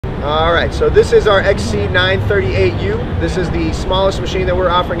All right, so this is our XC938U. This is the smallest machine that we're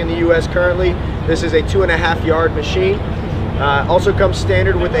offering in the US currently. This is a 2.5 yard machine. Also comes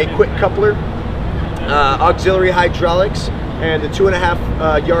standard with a quick coupler, auxiliary hydraulics, and the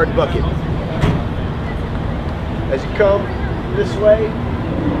 2.5 yard bucket. As you come this way,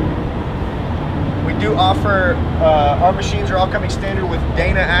 we do offer, our machines are all coming standard with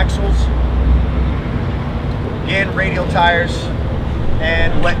Dana axles, again, radial tires,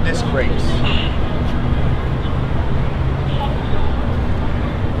 and wet disc brakes.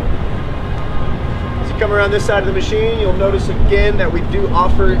 As you come around this side of the machine, you'll notice again that we do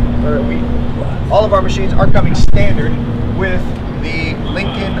offer, all of our machines are coming standard with the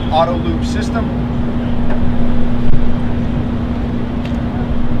Lincoln auto loop system.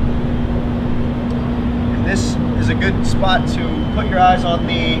 And this is a good spot to put your eyes on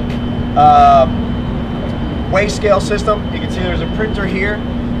the weigh scale system. You can see there's a printer here.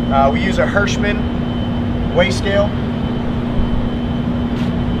 We use a Hirschman weigh scale.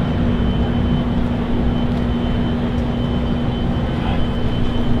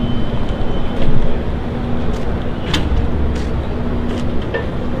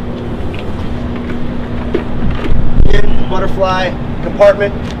 Again, butterfly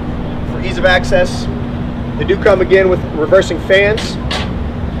compartment for ease of access. They do come again with reversing fans.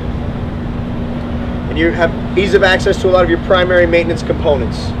 And you have ease of access to a lot of your primary maintenance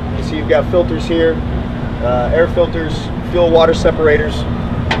components. You see you've got filters here, air filters, fuel water separators.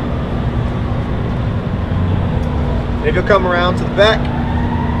 And if you'll come around to the back,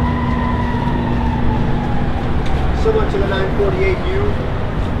 similar to the 948U,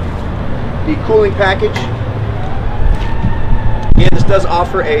 the cooling package. Again, this does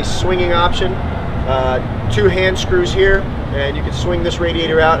offer a swinging option, 2 hand screws here, and you can swing this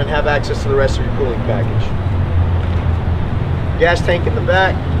radiator out and have access to the rest of your cooling package. Gas tank in the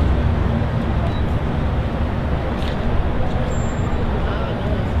back.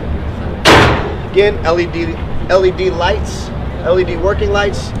 Again, LED lights, LED working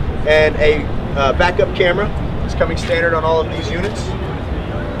lights, and a backup camera is coming standard on all of these units.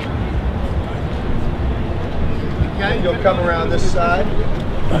 Okay, you'll come around this side.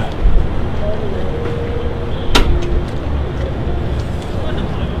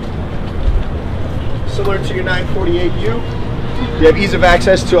 Similar to your 948U, you have ease of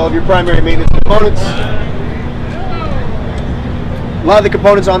access to all of your primary maintenance components. A lot of the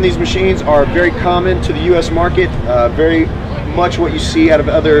components on these machines are very common to the US market, very much what you see out of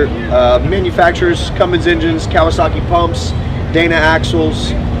other manufacturers: Cummins engines, Kawasaki pumps, Dana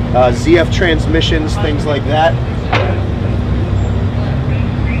axles, ZF transmissions, things like that.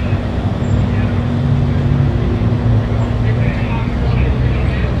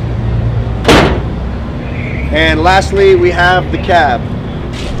 And lastly, we have the cab.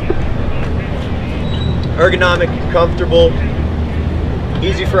 Ergonomic, comfortable,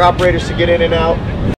 easy for operators to get in and out.